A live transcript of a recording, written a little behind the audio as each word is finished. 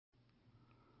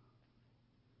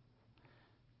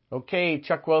Okay,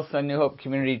 Chuck Wilson, New Hope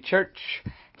Community Church,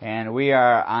 and we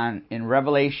are in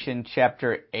Revelation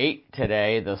chapter 8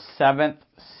 today, the seventh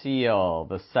seal,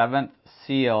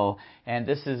 and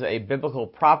this is a biblical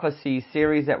prophecy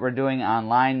series that we're doing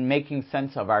online, making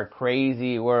sense of our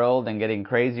crazy world and getting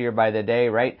crazier by the day,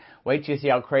 right? Wait till you see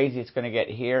how crazy it's going to get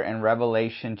here in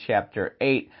Revelation chapter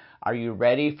 8. Are you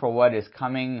ready for what is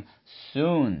coming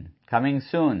soon? Coming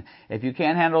soon. If you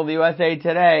can't handle the USA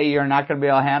Today, you're not going to be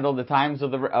able to handle the times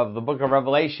of the book of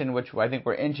Revelation, which I think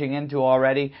we're inching into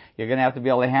already. You're going to have to be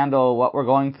able to handle what we're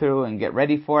going through and get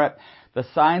ready for it. The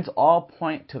signs all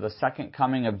point to the second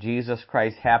coming of Jesus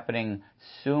Christ happening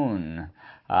soon.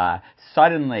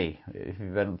 Suddenly, if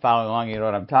you've been following along, you know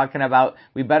what I'm talking about.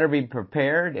 We better be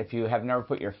prepared. If you have never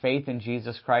put your faith in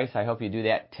Jesus Christ, I hope you do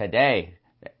that today.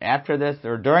 After this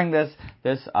or during this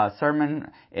sermon,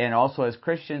 and also as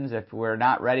Christians, if we're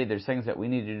not ready, there's things that we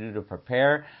need to do to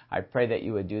prepare. I pray that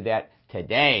you would do that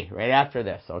today, right after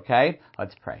this, okay?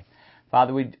 Let's pray.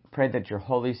 Father, we pray that your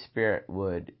Holy Spirit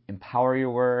would empower your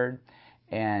word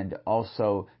and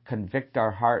also convict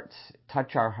our hearts,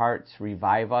 touch our hearts,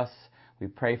 revive us. We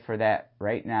pray for that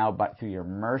right now, but through your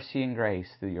mercy and grace,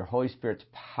 through your Holy Spirit's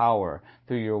power,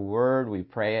 through your word, we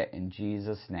pray it in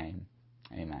Jesus' name.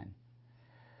 Amen.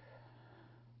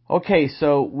 Okay,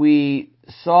 so we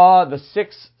saw the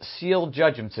 6 seal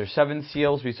judgments. There's 7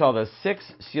 seals. We saw the 6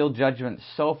 seal judgments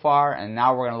so far, and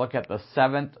now we're going to look at the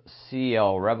 7th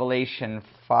seal, Revelation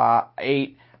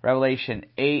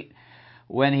 8.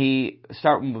 When he,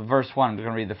 starting with verse 1, I'm going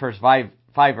to read the first five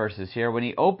verses here. When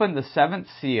he opened the 7th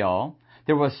seal,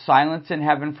 there was silence in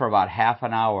heaven for about half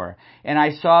an hour. And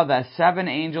I saw the 7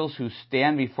 angels who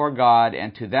stand before God,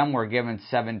 and to them were given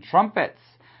 7 trumpets.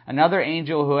 Another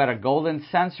angel who had a golden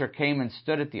censer came and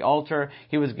stood at the altar.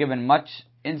 He was given much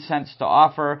incense to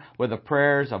offer with the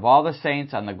prayers of all the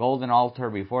saints on the golden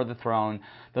altar before the throne.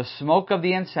 The smoke of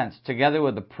the incense, together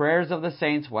with the prayers of the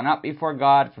saints, went up before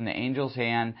God from the angel's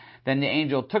hand. Then the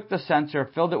angel took the censer,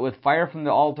 filled it with fire from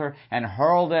the altar, and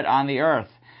hurled it on the earth.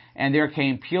 And there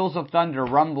came peals of thunder,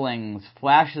 rumblings,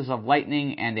 flashes of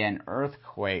lightning, and an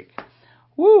earthquake.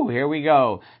 Woo, here we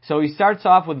go. So he starts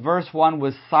off with verse 1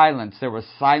 with silence. There was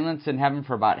silence in heaven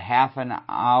for about half an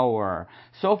hour.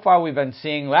 So far we've been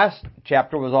seeing, last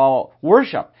chapter was all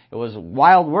worship. It was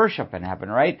wild worship in heaven,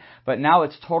 right? But now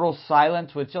it's total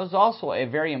silence, which is also a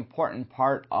very important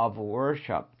part of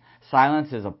worship.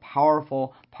 Silence is a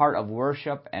powerful part of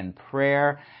worship and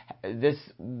prayer.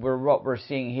 What we're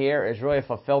seeing here is really a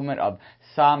fulfillment of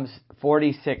Psalms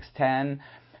 46:10.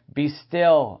 Be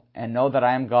still and know that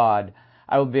I am God.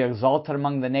 I will be exalted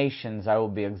among the nations. I will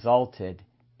be exalted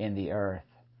in the earth.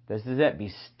 This is it. Be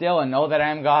still and know that I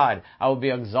am God. I will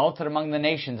be exalted among the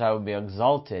nations. I will be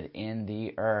exalted in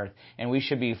the earth. And we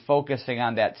should be focusing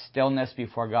on that stillness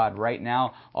before God right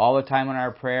now, all the time in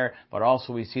our prayer, but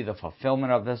also we see the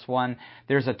fulfillment of this one.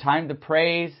 There's a time to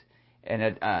praise and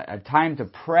a time to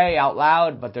pray out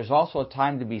loud, but there's also a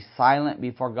time to be silent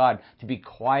before God, to be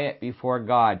quiet before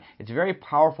God. It's a very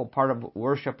powerful part of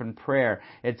worship and prayer.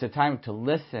 It's a time to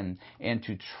listen and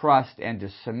to trust and to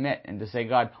submit and to say,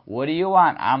 God, what do you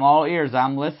want? I'm all ears.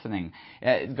 I'm listening.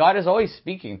 God is always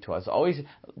speaking to us, always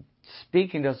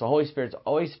speaking to us. The Holy Spirit's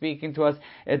always speaking to us,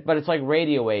 but it's like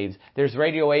radio waves. There's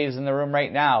radio waves in the room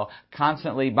right now,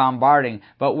 constantly bombarding,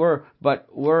 but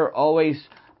we're always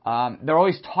they're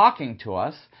always talking to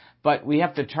us, but we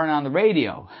have to turn on the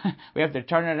radio. We have to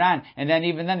turn it on. And then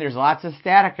even then, there's lots of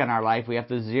static in our life. We have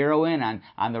to zero in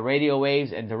on the radio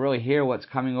waves and to really hear what's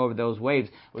coming over those waves.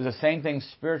 It was the same thing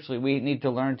spiritually. We need to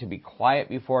learn to be quiet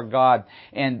before God.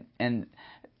 And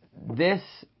this,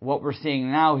 what we're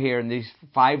seeing now here in these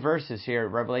 5 verses here,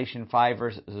 Revelation 5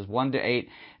 verses 1 to 8,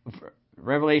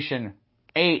 Revelation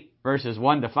 8 verses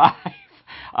 1 to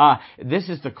 5, this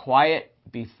is the quiet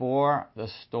before the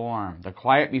storm. The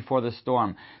quiet before the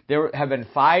storm. There have been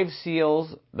 5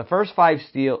 seals. The first 5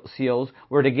 seals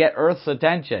were to get Earth's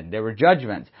attention. They were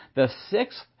judgments. The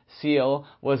 6th seal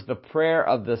was the prayer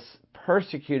of the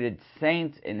persecuted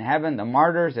saints in heaven, the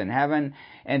martyrs in heaven.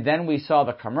 And then we saw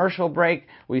the commercial break.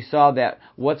 We saw that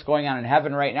what's going on in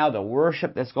heaven right now, the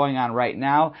worship that's going on right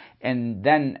now. And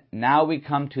then now we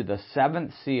come to the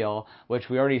 7th seal, which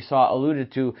we already saw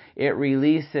alluded to. It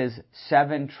releases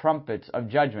 7 trumpets of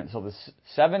judgment. So the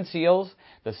 7 seals,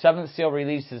 the 7th seal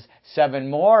releases 7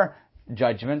 more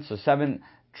judgments, so 7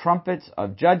 trumpets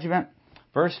of judgment.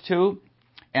 Verse 2,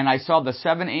 and I saw the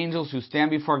 7 angels who stand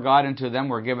before God, and to them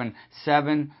were given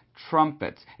 7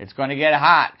 trumpets. It's going to get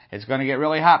hot. It's going to get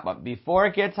really hot. But before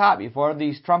it gets hot, before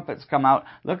these trumpets come out,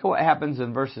 look at what happens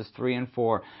in verses 3 and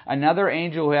 4. Another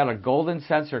angel who had a golden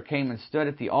censer came and stood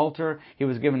at the altar. He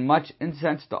was given much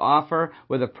incense to offer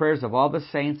with the prayers of all the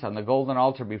saints on the golden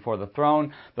altar before the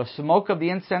throne. The smoke of the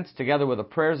incense, together with the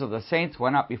prayers of the saints,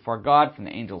 went up before God from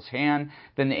the angel's hand.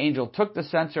 Then the angel took the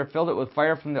censer, filled it with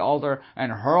fire from the altar,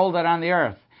 and hurled it on the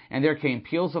earth. And there came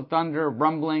peals of thunder,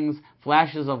 rumblings,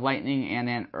 flashes of lightning, and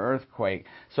an earthquake.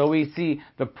 So we see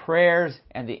the prayers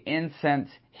and the incense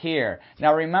here.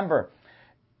 Now remember,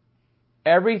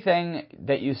 everything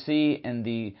that you see in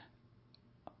the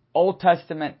Old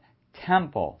Testament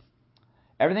temple,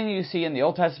 everything you see in the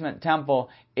Old Testament temple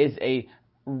is a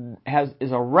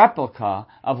replica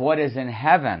of what is in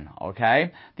heaven,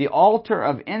 okay? The altar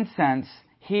of incense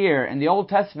here, in the Old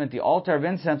Testament, the altar of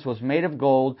incense was made of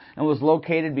gold and was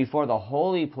located before the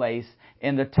holy place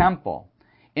in the temple.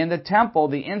 In the temple,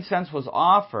 the incense was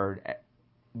offered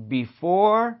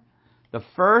before the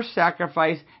first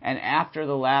sacrifice and after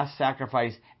the last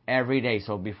sacrifice every day.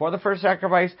 So before the first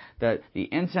sacrifice, the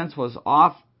incense was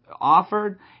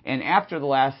offered, and after the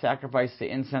last sacrifice,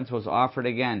 the incense was offered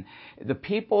again. The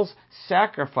people's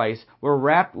sacrifice were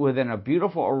wrapped within a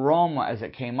beautiful aroma as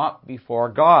it came up before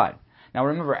God. Now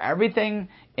remember, everything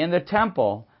in the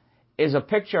temple is a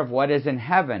picture of what is in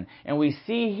heaven. And we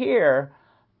see here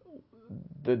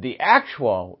the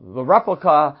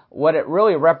replica, what it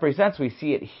really represents. We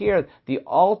see it here. The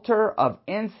altar of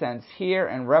incense here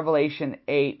in Revelation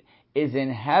 8 is in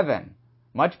heaven.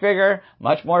 Much bigger,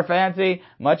 much more fancy,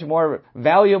 much more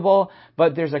valuable.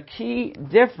 But there's a key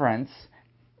difference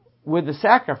with the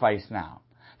sacrifice now.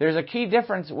 There's a key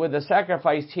difference with the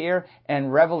sacrifice here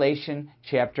in Revelation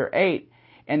chapter 8.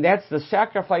 And that's the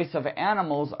sacrifice of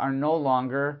animals are no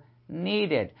longer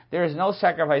needed. There is no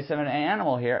sacrifice of an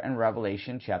animal here in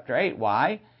Revelation chapter 8.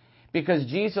 Why? Because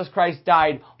Jesus Christ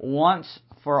died once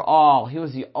for all. He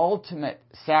was the ultimate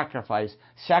sacrifice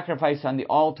on the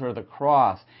altar of the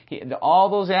cross. All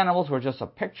those animals were just a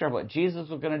picture of what Jesus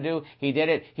was going to do. He did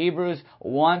it. Hebrews,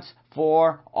 once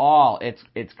for all.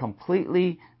 It's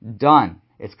completely done.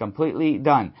 It's completely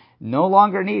done. No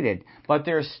longer needed. But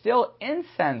there's still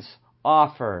incense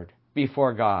offered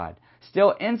before God. Still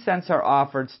incense are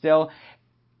offered still.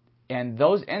 And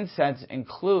those incense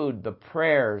include the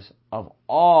prayers of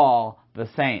all the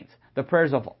saints. The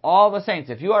prayers of all the saints.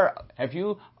 If you are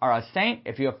a saint,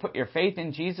 if you have put your faith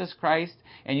in Jesus Christ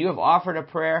and you have offered a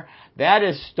prayer, that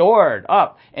is stored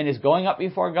up and is going up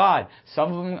before God.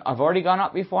 Some of them have already gone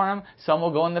up before Him. Some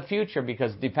will go in the future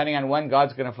because depending on when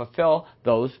God's going to fulfill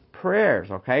those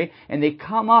prayers, okay? And they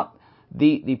come up,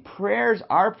 the prayers,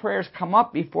 our prayers come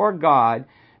up before God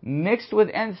mixed with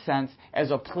incense as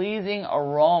a pleasing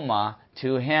aroma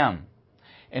to Him.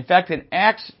 In fact, in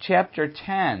Acts chapter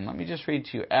 10, let me just read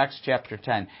to you Acts chapter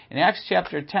 10. In Acts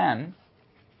chapter 10,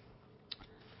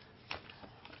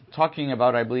 talking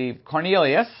about, I believe,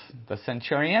 Cornelius, the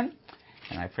centurion,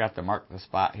 and I forgot to mark the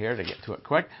spot here to get to it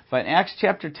quick, but in Acts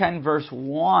chapter 10, verse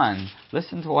 1,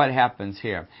 listen to what happens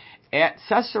here. At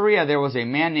Caesarea, there was a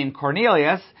man named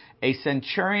Cornelius, a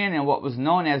centurion in what was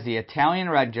known as the Italian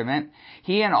regiment.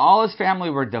 He and all his family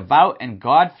were devout and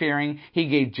God-fearing. He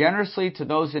gave generously to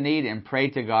those in need and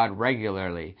prayed to God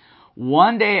regularly.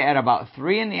 One day at about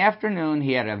 3 p.m,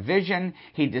 he had a vision.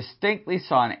 He distinctly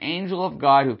saw an angel of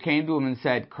God who came to him and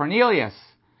said, Cornelius.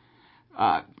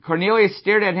 Cornelius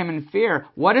stared at him in fear.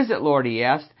 What is it, Lord? He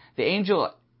asked. The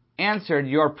angel answered,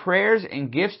 your prayers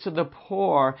and gifts to the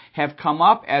poor have come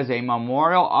up as a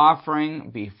memorial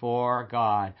offering before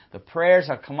God. The prayers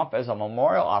have come up as a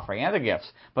memorial offering and the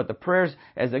gifts, but the prayers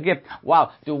as a gift.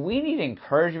 Wow, do we need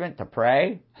encouragement to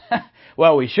pray?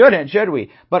 Well, we shouldn't, should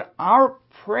we? But our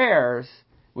prayers,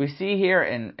 we see here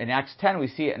in Acts 10, we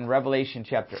see it in Revelation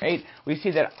chapter 8, we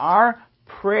see that our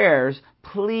prayers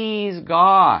please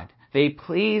God. They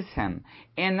please Him.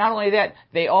 And not only that,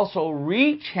 they also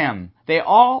reach Him. They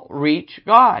all reach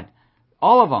God.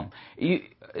 All of them.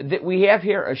 We have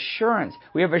here assurance.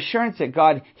 We have assurance that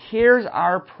God hears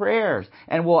our prayers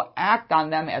and will act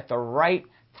on them at the right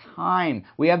time.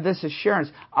 We have this assurance.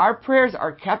 Our prayers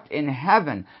are kept in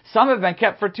heaven. Some have been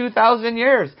kept for 2,000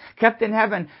 years. Kept in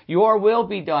heaven. Your will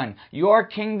be done. Your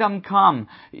kingdom come.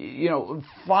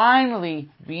 Finally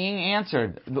being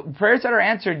answered. The prayers that are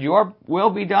answered, your will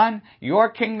be done, your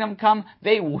kingdom come,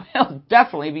 they will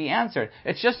definitely be answered.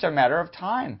 It's just a matter of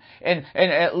time. And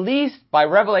at least by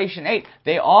Revelation 8,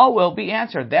 they all will be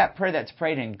answered. That prayer that's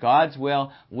prayed in God's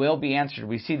will be answered.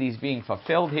 We see these being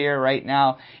fulfilled here right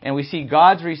now. And we see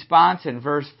God's response in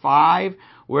verse 5,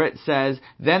 where it says,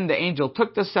 "Then the angel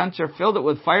took the censer, filled it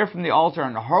with fire from the altar,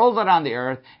 and hurled it on the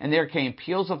earth, and there came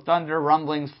peals of thunder,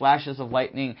 rumblings, flashes of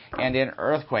lightning, and an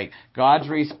earthquake." God's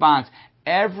response.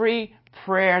 Every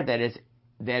prayer that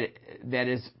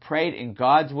is prayed in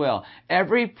God's will,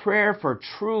 every prayer for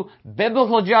true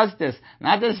biblical justice,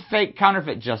 not this fake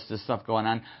counterfeit justice stuff going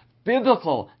on,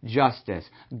 biblical justice,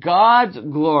 God's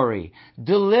glory,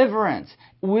 deliverance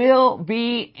will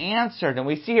be answered. And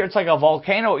we see here it's like a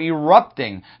volcano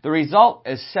erupting. The result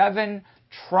is 7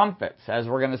 trumpets, as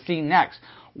we're going to see next.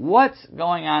 What's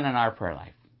going on in our prayer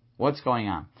life? What's going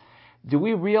on? Do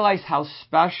we realize how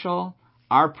special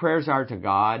our prayers are to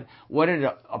God? What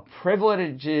a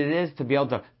privilege it is to be able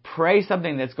to pray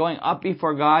something that's going up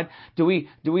before God? Do we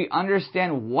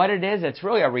understand what it is? It's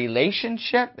really a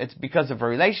relationship. It's because of a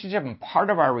relationship and part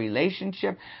of our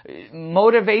relationship.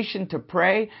 Motivation to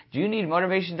pray. Do you need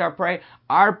motivation to pray?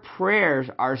 Our prayers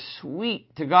are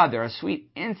sweet to God. They're a sweet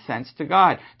incense to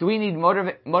God. Do we need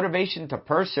motivation to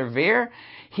persevere?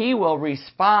 He will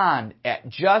respond at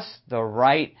just the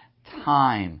right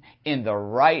time, in the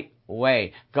right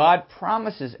way. God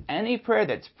promises any prayer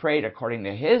that's prayed according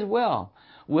to His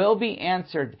will be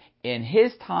answered in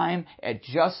His time at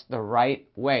just the right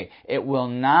way. It will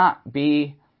not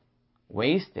be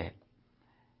wasted.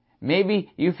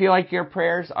 Maybe you feel like your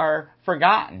prayers are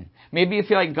forgotten. Maybe you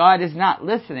feel like God is not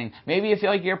listening. Maybe you feel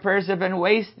like your prayers have been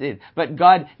wasted. But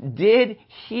God did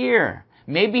hear.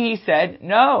 Maybe He said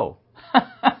no.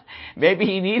 Maybe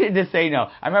He needed to say no.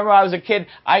 I remember when I was a kid,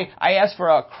 I asked for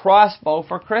a crossbow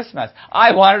for Christmas.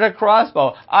 I wanted a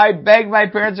crossbow. I begged my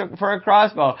parents for a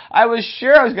crossbow. I was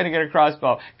sure I was going to get a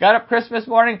crossbow. Got up Christmas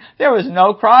morning, there was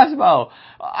no crossbow.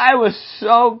 I was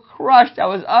so crushed. I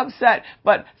was upset.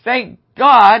 But thank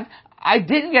God I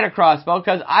didn't get a crossbow,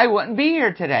 because I wouldn't be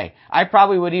here today. I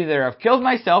probably would either have killed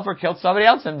myself or killed somebody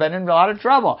else and been in a lot of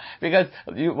trouble. Because,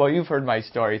 you've heard my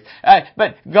stories.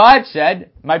 But God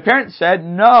said, my parents said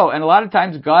no. And a lot of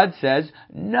times God says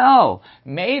no.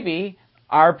 Maybe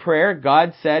our prayer,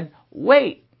 God said,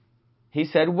 wait. He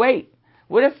said, wait.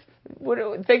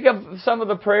 Think of some of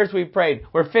the prayers we prayed.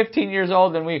 We're 15 years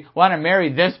old and we want to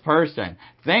marry this person.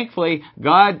 Thankfully,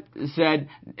 God said,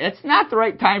 it's not the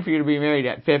right time for you to be married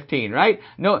at 15, right?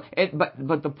 No,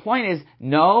 but the point is,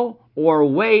 no or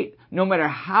wait, no matter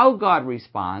how God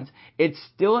responds, it's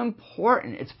still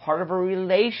important. It's part of a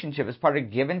relationship. It's part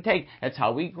of give and take. That's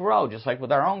how we grow, just like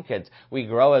with our own kids. We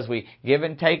grow as we give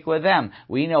and take with them.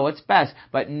 We know what's best.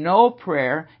 But no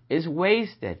prayer is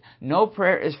wasted. No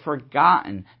prayer is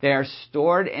forgotten. They are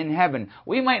stored in heaven.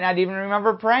 We might not even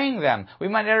remember praying them. We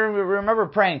might not even remember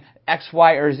praying X,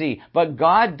 Y, or Z. But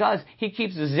God does. He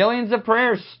keeps zillions of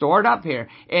prayers stored up here.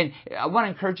 And I want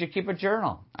to encourage you to keep a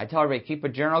journal. I tell everybody, keep a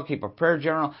journal, keep a prayer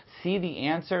journal, see the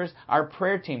answers. Our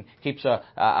prayer team keeps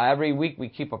every week we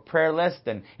keep a prayer list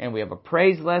and we have a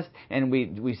praise list, and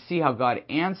we see how God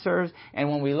answers. And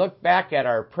when we look back at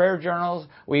our prayer journals,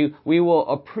 we will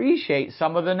appreciate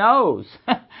some of the no's.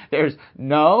 There's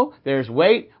no, there's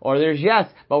wait, or there's yes,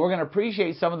 but we're going to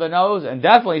appreciate some of the no's and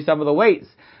definitely some of the waits.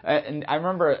 And I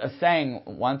remember a saying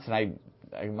once, and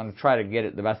I'm going to try to get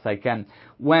it the best I can.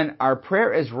 When our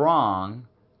prayer is wrong,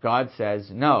 God says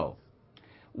no.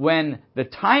 When the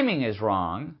timing is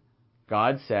wrong,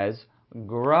 God says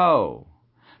grow.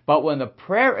 But when the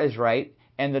prayer is right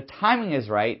and the timing is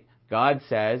right, God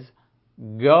says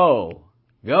go.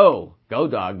 Go. Go,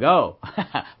 dog, go.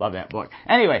 Love that book.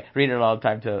 Anyway, read it all the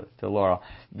time to Laurel.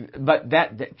 But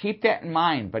keep that in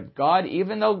mind. But God,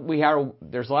 even though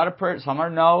there's a lot of prayers, some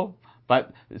are no,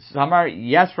 but some are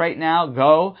yes right now,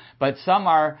 go. But some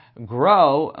are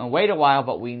grow and wait a while,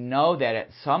 but we know that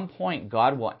at some point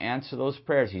God will answer those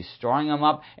prayers. He's storing them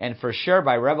up. And for sure,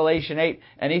 by Revelation 8,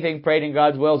 anything prayed in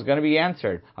God's will is going to be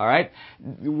answered. All right?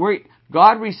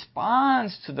 God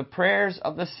responds to the prayers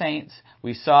of the saints.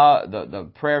 We saw the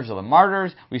prayers of the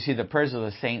martyrs. We see the prayers of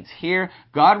the saints here.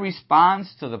 God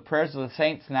responds to the prayers of the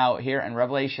saints now here in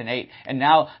Revelation 8. And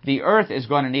now the earth is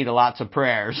going to need lots of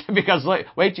prayers. Because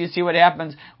wait till you see what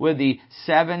happens with the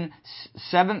seventh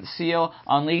seal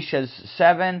unleashes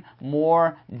 7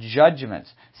 more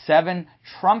judgments. 7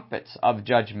 trumpets of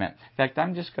judgment. In fact,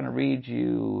 I'm just going to read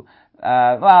you...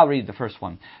 I'll read the first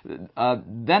one.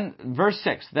 Then, verse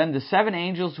 6, then the 7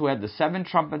 angels who had the 7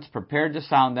 trumpets prepared to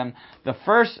sound them.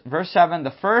 Verse 7,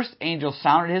 the first angel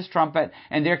sounded his trumpet,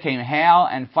 and there came hail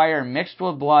and fire mixed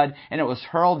with blood, and it was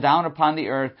hurled down upon the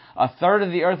earth. A third of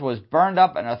the earth was burned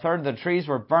up, and a third of the trees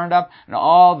were burned up, and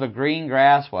all the green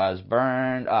grass was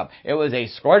burned up. It was a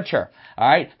scorcher. All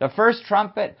right? The first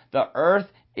trumpet, the earth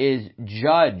is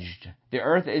judged. The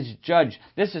earth is judged.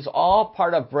 This is all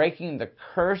part of breaking the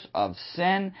curse of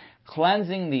sin,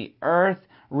 cleansing the earth,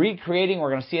 recreating.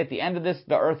 We're going to see at the end of this,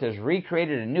 the earth is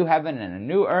recreated, a new heaven and a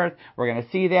new earth. We're going to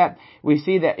see that. We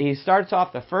see that he starts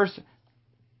off, the first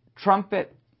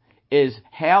trumpet is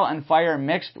hail and fire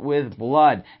mixed with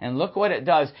blood. And look what it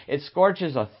does. It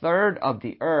scorches a third of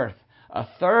the earth, a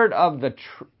third of the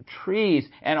trees,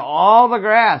 and all the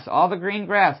grass, all the green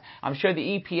grass. I'm sure the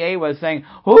EPA was saying,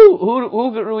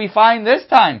 who do we find this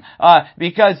time?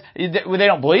 Because they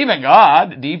don't believe in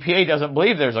God. The EPA doesn't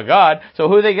believe there's a God. So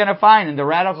who are they going to find? And the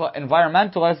radical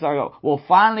environmentalists will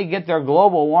finally get their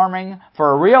global warming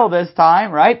for real this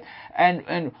time, right?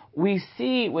 And we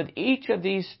see with each of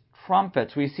these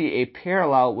trumpets, we see a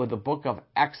parallel with the book of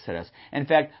Exodus. In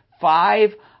fact,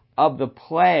 5 of the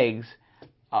plagues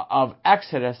of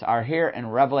Exodus are here in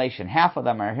Revelation. Half of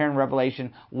them are here in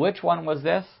Revelation. Which one was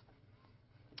this?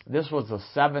 This was the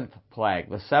 7th plague.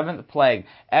 The 7th plague,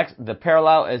 the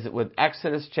parallel is with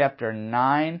Exodus chapter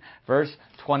 9, verse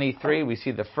 23. We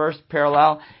see the first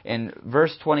parallel in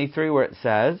verse 23 where it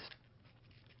says,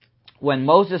 when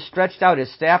Moses stretched out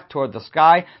his staff toward the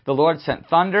sky, the Lord sent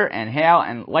thunder and hail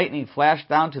and lightning flashed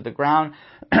down to the ground.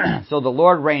 So the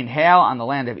Lord rained hail on the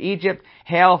land of Egypt.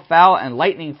 Hail fell and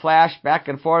lightning flashed back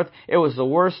and forth. It was the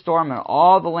worst storm in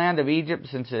all the land of Egypt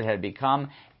since it had become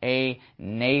a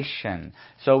nation.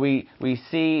 So we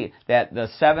see that the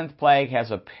 7th plague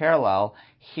has a parallel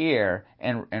here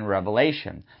in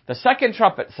Revelation. The second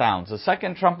trumpet sounds.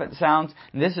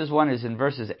 And this one is in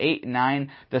verses 8 and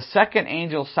 9. The second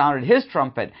angel sounded his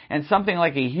trumpet, and something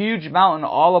like a huge mountain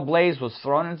all ablaze was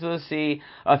thrown into the sea.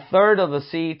 A third of the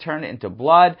sea turned into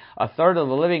blood. A third of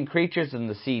the living creatures in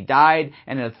the sea died,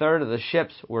 and a third of the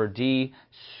ships were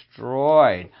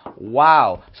destroyed.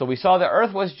 Wow. So we saw the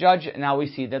earth was judged, and now we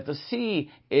see that the sea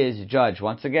is judged.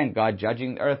 Once again, God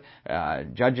judging the earth,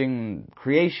 judging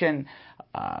creation.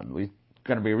 We're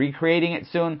going to be recreating it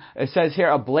soon. It says here,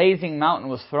 a blazing mountain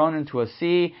was thrown into a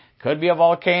sea. Could be a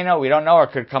volcano. We don't know. Or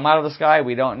could come out of the sky.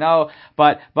 We don't know.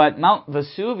 But Mount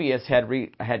Vesuvius had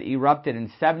erupted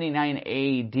in 79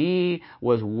 A.D.,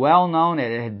 was well known.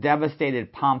 It had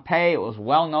devastated Pompeii. It was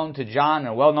well known to John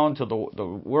and well known to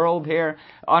the world here.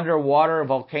 Underwater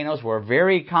volcanoes were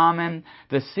very common.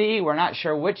 The sea, we're not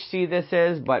sure which sea this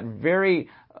is, but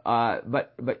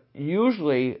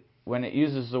usually when it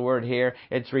uses the word here,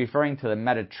 it's referring to the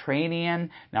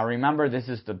Mediterranean. Now remember, this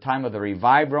is the time of the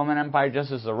revived Roman Empire.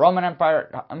 Just as the Roman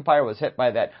Empire was hit by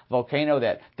that volcano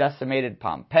that decimated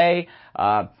Pompeii,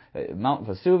 Mount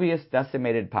Vesuvius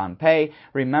decimated Pompeii.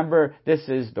 Remember, this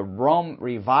is the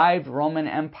revived Roman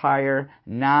Empire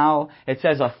now. It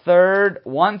says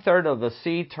 1/3 of the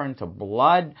sea turned to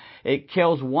blood. It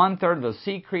kills 1/3 of the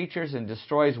sea creatures and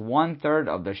destroys 1/3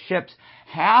 of the ships.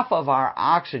 Half of our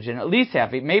oxygen, at least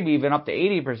half, maybe even up to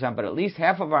 80%, but at least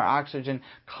half of our oxygen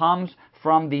comes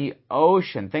from the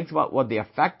ocean. Think about what the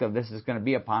effect of this is going to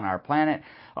be upon our planet.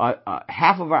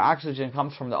 Half of our oxygen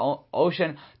comes from the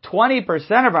ocean.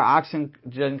 20% of our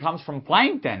oxygen comes from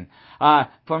plankton.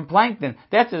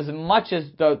 That's as much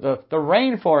as the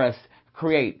rainforests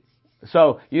create.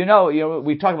 So,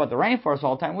 we talk about the rainforest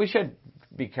all the time. We should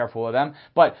be careful with them.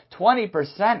 But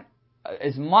 20%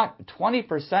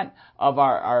 of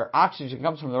our oxygen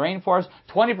comes from the rainforest.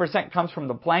 20% comes from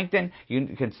the plankton. You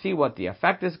can see what the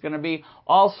effect is going to be.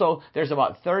 Also, there's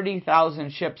about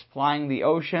 30,000 ships plying the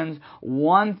oceans.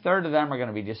 1/3 of them are going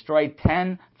to be destroyed.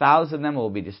 10,000 of them will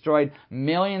be destroyed.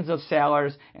 Millions of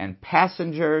sailors and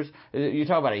passengers. You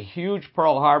talk about a huge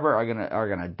Pearl Harbor are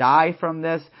going to die from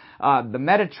this. The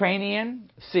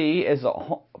Mediterranean Sea is a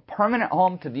permanent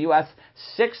home to the U.S.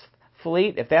 6th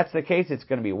Fleet. If that's the case, it's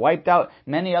going to be wiped out.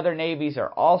 Many other navies are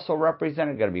also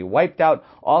represented, going to be wiped out.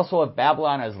 Also, if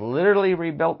Babylon is literally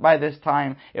rebuilt by this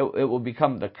time, it will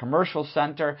become the commercial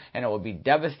center, and it will be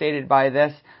devastated by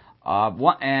this.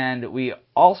 And we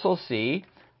also see,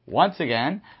 once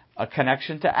again, a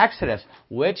connection to Exodus.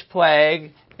 Which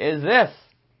plague is this?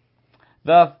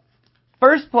 The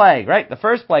first plague, right? The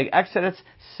first plague, Exodus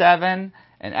 7.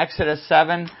 In Exodus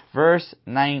 7, verse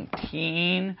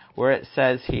 19, where it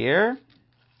says here,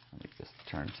 let me just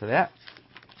turn to that.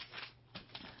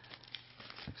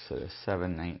 Exodus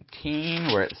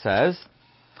 7:19, where it says,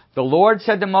 the Lord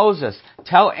said to Moses,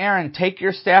 tell Aaron, take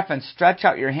your staff and stretch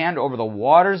out your hand over the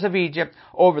waters of Egypt,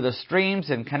 over the streams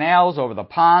and canals, over the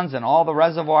ponds and all the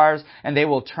reservoirs, and they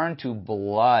will turn to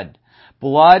blood.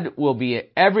 Blood will be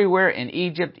everywhere in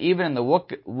Egypt, even in the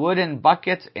wooden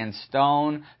buckets and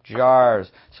stone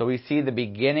jars. So we see the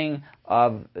beginning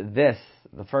of this.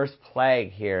 The first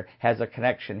plague here has a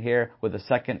connection here with the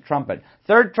second trumpet.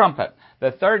 Third trumpet.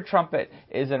 The third trumpet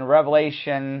is in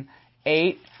Revelation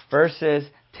 8, verses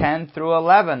 10 through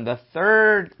 11. The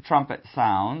third trumpet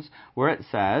sounds where it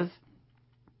says,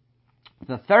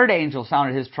 The third angel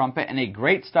sounded his trumpet, and a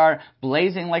great star,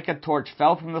 blazing like a torch,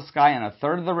 fell from the sky on a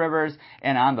third of the rivers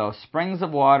and on the springs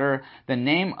of water. The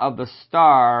name of the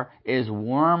star is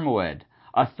Wormwood.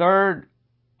 A third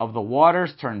of the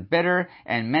waters turned bitter,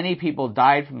 and many people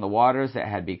died from the waters that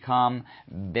had become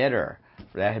bitter.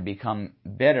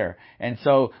 And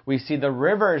so we see the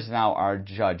rivers now are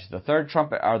judged. The third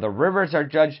trumpet, the rivers are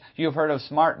judged. You've heard of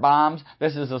smart bombs.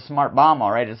 This is a smart bomb,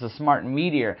 all right? It's a smart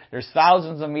meteor. There's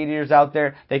thousands of meteors out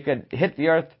there. They could hit the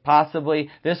earth, possibly.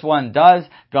 This one does.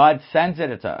 God sends it.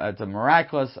 It's a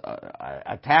miraculous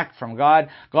attack from God.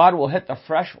 God will hit the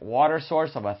fresh water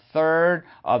source of a third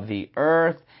of the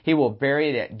earth. He will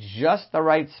bury it at just the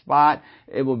right spot.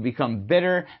 It will become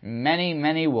bitter.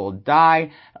 Many will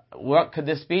die. What could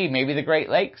this be? Maybe the Great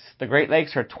Lakes. The Great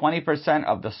Lakes are 20%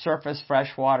 of the surface fresh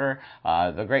water.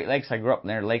 The Great Lakes, I grew up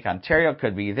near Lake Ontario,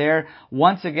 could be there.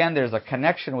 Once again, there's a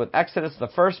connection with Exodus, the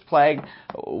first plague,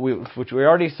 which we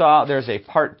already saw. There's a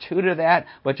part 2 to that,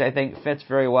 which I think fits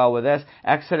very well with this.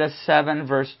 Exodus 7,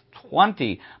 verse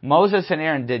 20. Moses and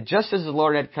Aaron did just as the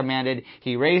Lord had commanded.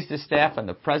 He raised his staff in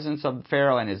the presence of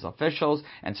Pharaoh and his officials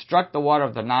and struck the water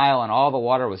of the Nile, and all the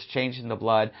water was changed into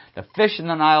blood. The fish in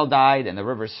the Nile died, and the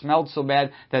river smelled so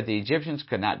bad that the Egyptians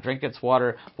could not drink its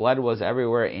water. Blood was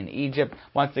everywhere in Egypt.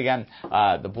 Once again,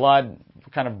 the blood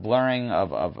kind of blurring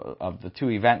of the two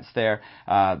events there.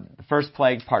 The first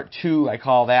plague, part 2, I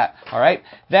call that. All right.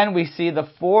 Then we see the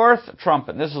fourth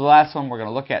trumpet. This is the last one we're going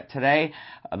to look at today.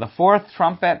 The fourth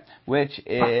trumpet, which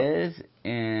is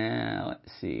in,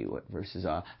 let's see, what verse is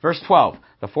verse 12.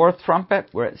 The fourth trumpet,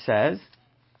 where it says,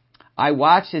 I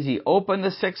watched as he opened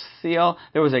the sixth seal.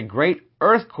 There was a great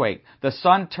earthquake. The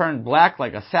sun turned black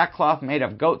like a sackcloth made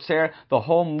of goat's hair. The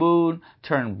whole moon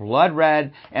turned blood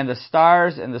red, and the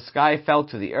stars in the sky fell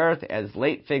to the earth as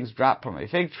late figs drop from a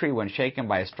fig tree when shaken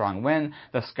by a strong wind.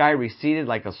 The sky receded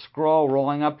like a scroll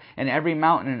rolling up, and every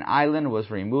mountain and island was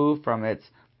removed from its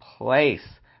place.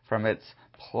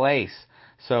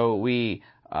 So we,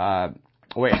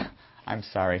 wait, I'm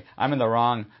sorry. I'm in the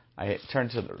wrong, I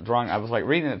turned to the wrong, I was like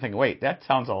reading it thinking, wait, that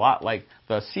sounds a lot like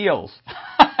the seals.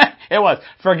 It was.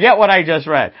 Forget what I just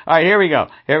read. All right, here we go.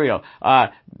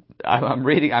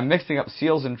 I'm mixing up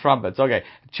seals and trumpets. Okay,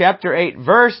 chapter 8,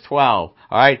 verse 12.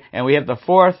 All right, and we have the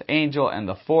fourth angel and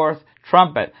the fourth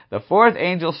trumpet. The fourth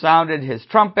angel sounded his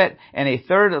trumpet, and a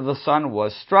third of the sun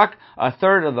was struck, a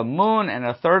third of the moon, and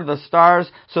a third of the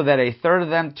stars, so that a third of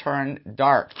them turned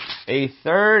dark. A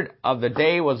third of the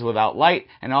day was without light,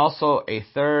 and also a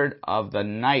third of the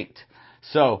night.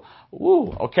 So,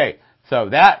 okay. So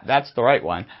that's the right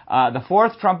one. The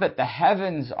fourth trumpet, the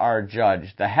heavens are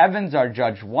judged. The heavens are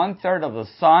judged. 1/3 of the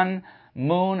sun,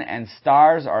 moon, and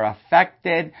stars are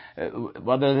affected.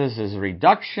 Whether this is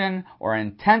reduction or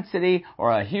intensity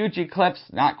or a huge eclipse,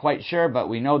 not quite sure, but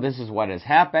we know this is what has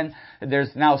happened.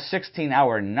 There's now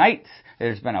 16-hour nights.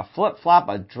 There's been a flip-flop,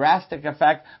 a drastic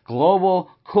effect.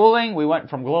 Global cooling. We went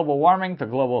from global warming to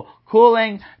global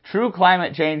cooling. True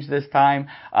climate change this time.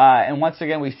 And once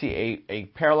again, we see a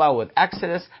parallel with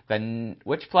Exodus.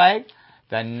 Which plague?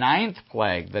 The ninth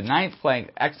plague. The ninth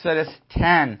plague, Exodus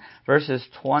 10, verses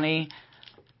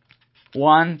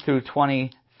 21 through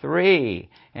 23.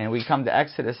 And we come to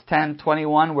Exodus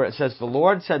 10:21, where it says, the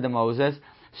Lord said to Moses,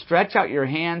 stretch out your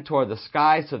hand toward the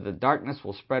sky so the darkness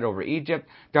will spread over Egypt,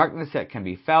 darkness that can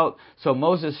be felt. So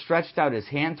Moses stretched out his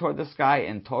hand toward the sky,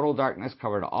 and total darkness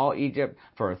covered all Egypt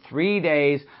for 3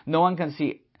 days. No one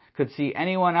could see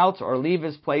anyone else or leave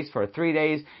his place for 3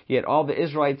 days, yet all the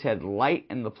Israelites had light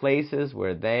in the places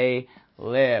where they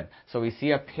lived. So we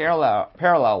see a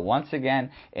parallel once again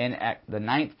in the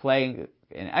ninth plague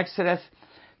in Exodus.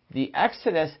 The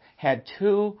Exodus had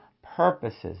two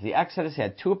purposes.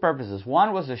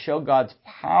 One was to show God's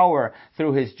power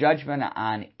through his judgment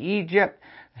on Egypt.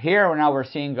 Here now we're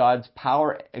seeing God's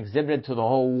power exhibited to the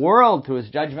whole world through his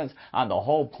judgments on the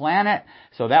whole planet.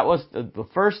 So that was the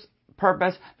first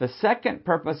purpose. The second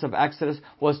purpose of Exodus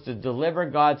was to deliver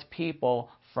God's people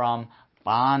from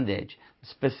bondage.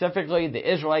 Specifically,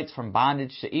 the Israelites from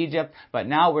bondage to Egypt, but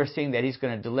now we're seeing that he's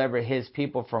going to deliver his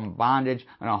people from bondage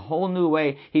in a whole new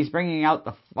way. He's bringing about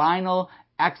the final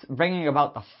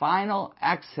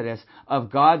exodus of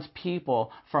God's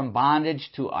people from bondage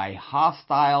to a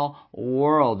hostile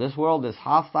world. This world is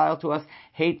hostile to us,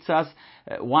 hates us,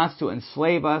 wants to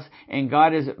enslave us, and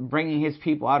God is bringing his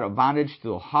people out of bondage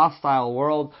to a hostile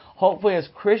world. Hopefully as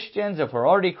Christians, if we're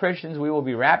already Christians, we will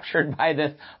be raptured by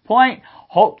this point.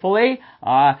 Hopefully,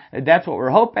 that's what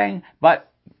we're hoping,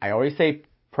 but I always say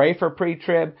Pray for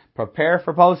pre-trib, prepare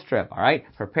for post-trib, all right?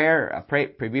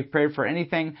 Be prepared for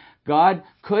anything. God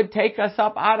could take us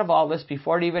up out of all this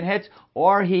before it even hits,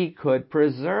 or He could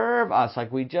preserve us,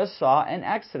 like we just saw in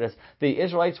Exodus. The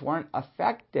Israelites weren't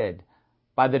affected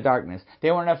by the darkness. They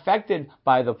weren't affected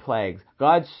by the plagues.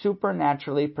 God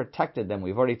supernaturally protected them.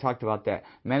 We've already talked about that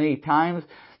many times.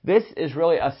 This is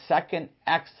really a second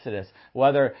Exodus,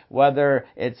 whether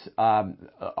it's a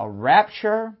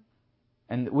rapture,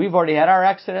 and we've already had our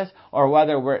Exodus, or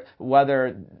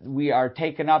whether we are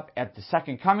taken up at the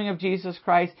second coming of Jesus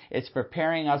Christ. It's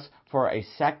preparing us for a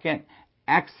second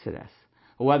Exodus.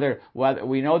 Whether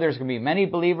we know there's going to be many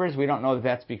believers, we don't know if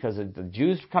that's because of the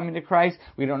Jews coming to Christ.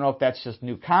 We don't know if that's just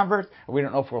new converts. Or we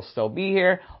don't know if we'll still be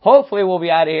here. Hopefully, we'll be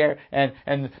out of here, and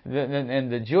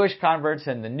the Jewish converts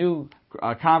and the new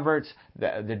converts,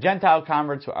 the Gentile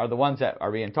converts are the ones that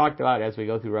are being talked about as we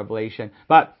go through Revelation.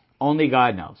 But only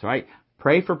God knows, right?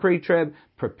 Pray for pre-trib,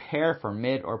 prepare for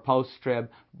mid or post-trib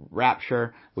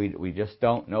rapture. We just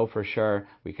don't know for sure.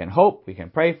 We can hope, we can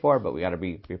pray for, but we got to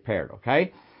be prepared.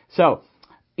 Okay, so.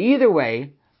 Either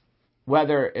way,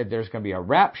 whether there's going to be a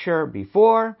rapture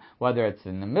before, whether it's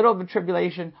in the middle of the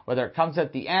tribulation, whether it comes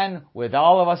at the end with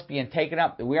all of us being taken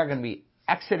up, we are going to be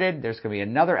exited. There's going to be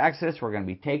another exodus. We're going to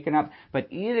be taken up.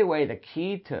 But either way, the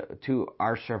key to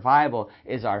our survival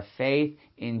is our faith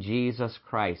in Jesus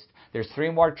Christ. There's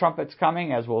 3 more trumpets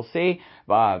coming, as we'll see.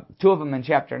 2 of them in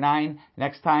chapter 9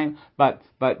 next time. But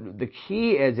the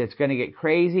key is it's going to get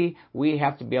crazy. We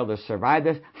have to be able to survive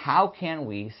this. How can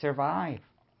we survive?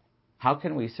 How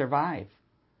can we survive?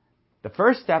 The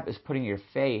first step is putting your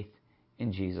faith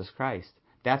in Jesus Christ.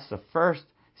 That's the first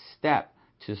step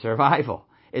to survival.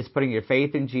 Is putting your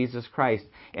faith in Jesus Christ.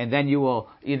 And then you will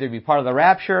either be part of the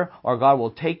rapture or God will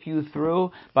take you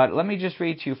through. But let me just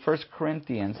read to you 1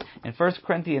 Corinthians. In 1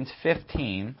 Corinthians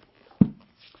 15,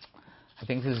 I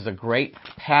think this is a great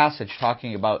passage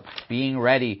talking about being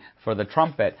ready for the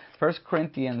trumpet. 1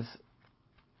 Corinthians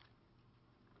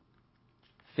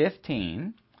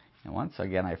 15. And once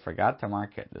again, I forgot to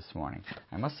mark it this morning.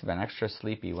 I must have been extra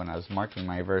sleepy when I was marking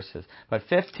my verses. But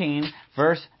 15,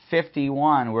 verse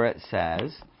 51, where it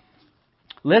says,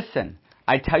 "Listen,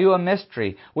 I tell you a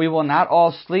mystery. We will not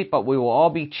all sleep, but we will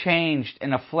all be changed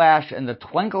in a flash, in the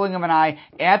twinkling of an eye,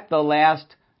 at the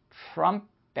last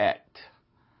trumpet.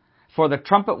 For the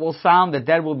trumpet will sound, the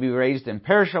dead will be raised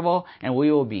imperishable, and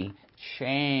we will be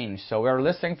changed." So we're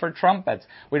listening for trumpets.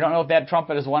 We don't know if that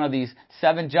trumpet is one of these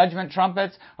 7 judgment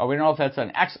trumpets, or we don't know if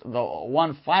that's the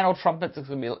one final trumpet that's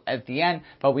going to be at the end,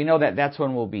 but we know that that's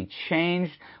when we'll be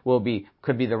changed.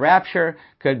 Could be the rapture,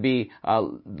 could be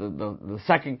the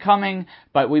second coming,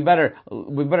 but we better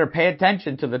pay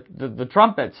attention to the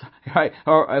trumpets, right?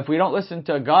 Or if we don't listen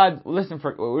to God,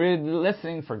 we're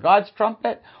listening for God's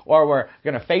trumpet, or we're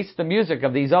going to face the music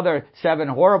of these other 7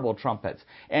 horrible trumpets.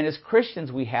 And as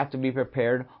Christians, we have to be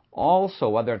prepared also,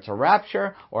 whether it's a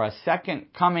rapture or a second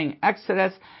coming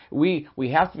exodus. We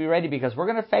have to be ready, because we're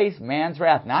going to face man's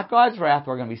wrath, not God's wrath.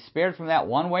 We're going to be spared from that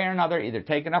one way or another, either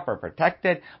taken up or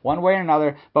protected one way or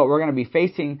another, but we're going to be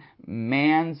facing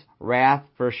man's wrath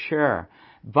for sure.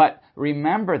 But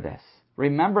remember this.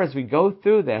 Remember as we go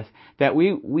through this, that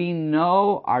we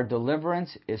know our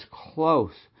deliverance is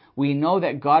close. We know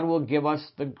that God will give us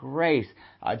the grace.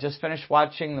 I just finished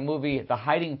watching the movie The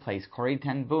Hiding Place, Corrie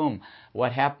ten Boom.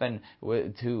 What happened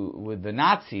with the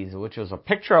Nazis, which was a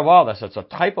picture of all this. It's a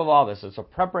type of all this. It's a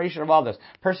preparation of all this.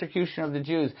 Persecution of the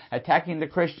Jews, attacking the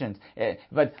Christians. It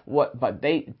was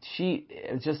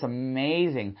just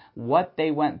amazing what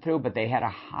they went through, but they had a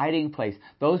hiding place.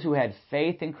 Those who had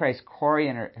faith in Christ, Corrie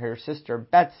and her sister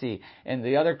Betsy, and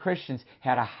the other Christians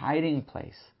had a hiding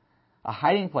place. A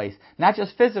hiding place, not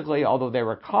just physically, although they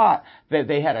were caught,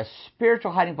 they had a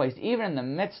spiritual hiding place. Even in the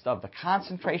midst of the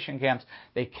concentration camps,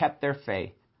 they kept their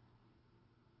faith.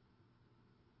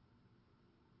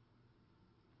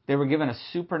 They were given a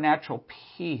supernatural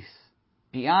peace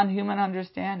beyond human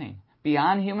understanding,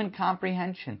 beyond human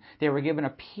comprehension. They were given a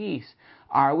peace.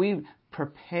 Are we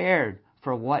prepared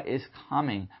for what is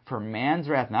coming, for man's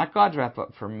wrath, not God's wrath,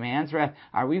 but for man's wrath?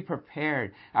 Are we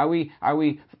prepared? Are we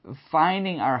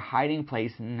finding our hiding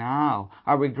place now?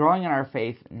 Are we growing in our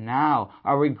faith now?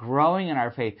 Are we growing in our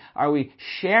faith? Are we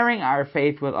sharing our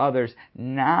faith with others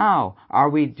now? Are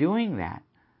we doing that?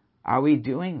 Are we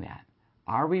doing that?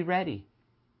 Are we ready?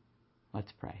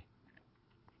 Let's pray.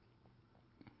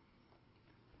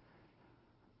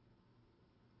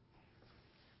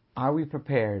 Are we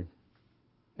prepared?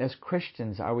 As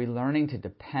Christians, are we learning to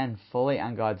depend fully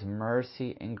on God's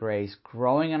mercy and grace,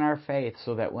 growing in our faith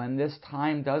so that when this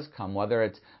time does come, whether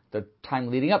it's the time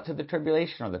leading up to the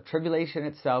tribulation or the tribulation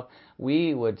itself,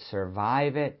 we would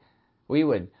survive it. We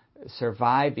would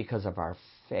survive because of our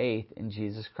faith in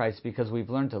Jesus Christ, because we've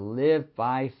learned to live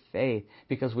by faith,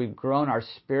 because we've grown our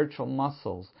spiritual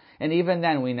muscles. And even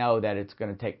then we know that it's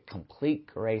going to take complete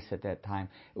grace at that time.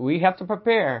 We have to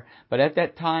prepare, but at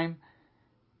that time,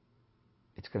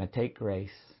 it's going to take grace.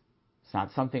 It's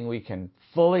not something we can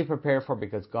fully prepare for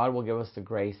because God will give us the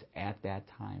grace at that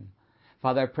time.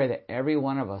 Father, I pray that every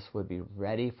one of us would be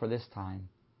ready for this time.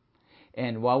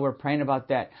 And while we're praying about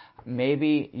that,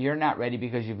 maybe you're not ready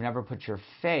because you've never put your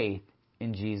faith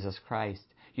in Jesus Christ.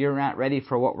 You're not ready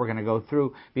for what we're going to go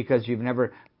through because you've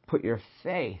never put your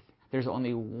faith. There's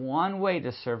only one way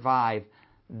to survive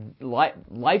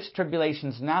life's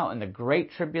tribulations now and the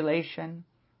great tribulation.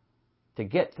 To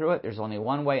get through it, there's only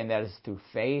one way, and that is through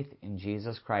faith in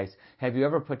Jesus Christ. Have you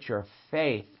ever put your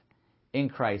faith in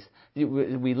Christ?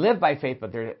 We live by faith,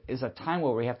 but there is a time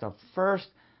where we have to first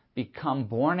become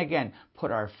born again,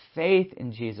 put our faith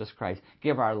in Jesus Christ,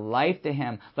 give our life to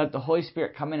Him, let the Holy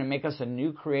Spirit come in and make us a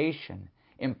new creation,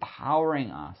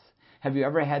 empowering us. Have you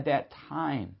ever had that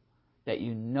time that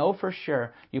you know for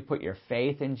sure you put your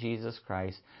faith in Jesus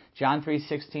Christ? John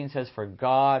 3:16 says, "For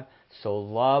God so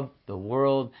loved the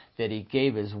world that He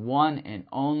gave His one and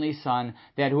only Son,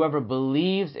 that whoever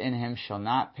believes in Him shall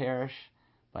not perish,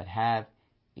 but have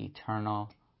eternal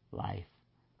life."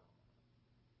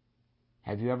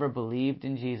 Have you ever believed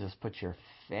in Jesus? Put your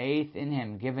faith in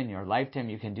Him, given your life to Him.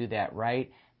 You can do that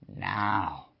right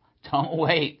now. Don't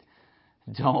wait.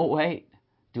 Don't wait.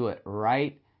 Do it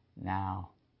right now.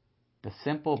 The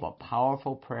simple but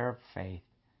powerful prayer of faith.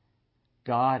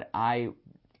 God, I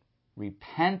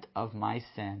repent of my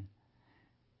sin.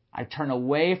 I turn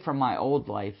away from my old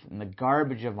life and the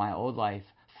garbage of my old life,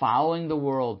 following the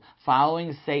world,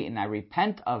 following Satan. I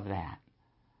repent of that.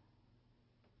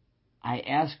 I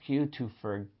ask you to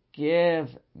forgive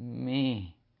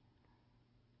me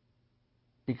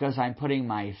because I'm putting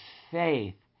my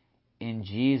faith in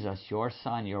Jesus, your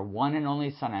Son, your one and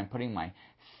only Son. I'm putting my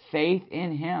faith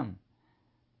in Him.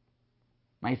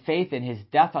 My faith in His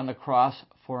death on the cross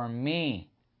for me.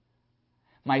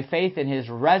 My faith in His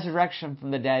resurrection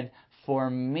from the dead for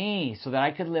me so that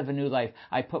I could live a new life.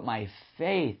 I put my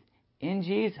faith in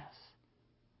Jesus.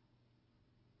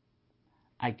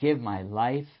 I give my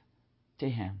life to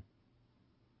Him.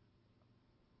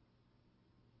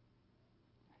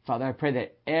 Father, I pray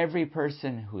that every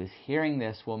person who is hearing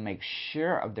this will make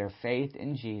sure of their faith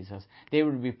in Jesus. They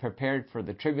would be prepared for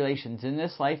the tribulations in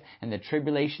this life and the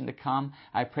tribulation to come.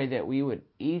 I pray that we would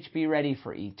each be ready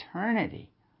for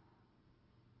eternity.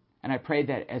 And I pray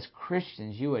that as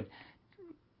Christians, you would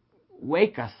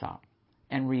wake us up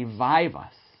and revive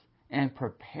us and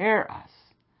prepare us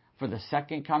for the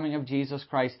second coming of Jesus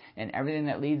Christ and everything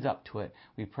that leads up to it.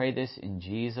 We pray this in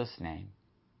Jesus' name.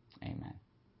 Amen.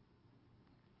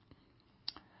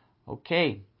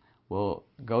 Okay, we'll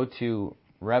go to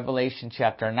Revelation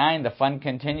chapter 9. The fun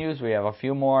continues. We have a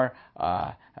few more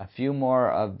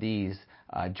of these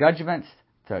judgments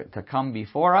to come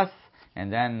before us,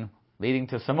 and then leading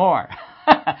to some more.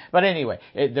 But anyway,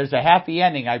 there's a happy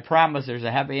ending. I promise there's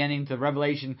a happy ending to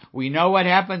Revelation. We know what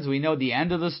happens. We know the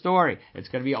end of the story. It's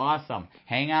going to be awesome.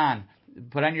 Hang on.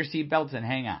 Put on your seatbelts and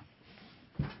hang on.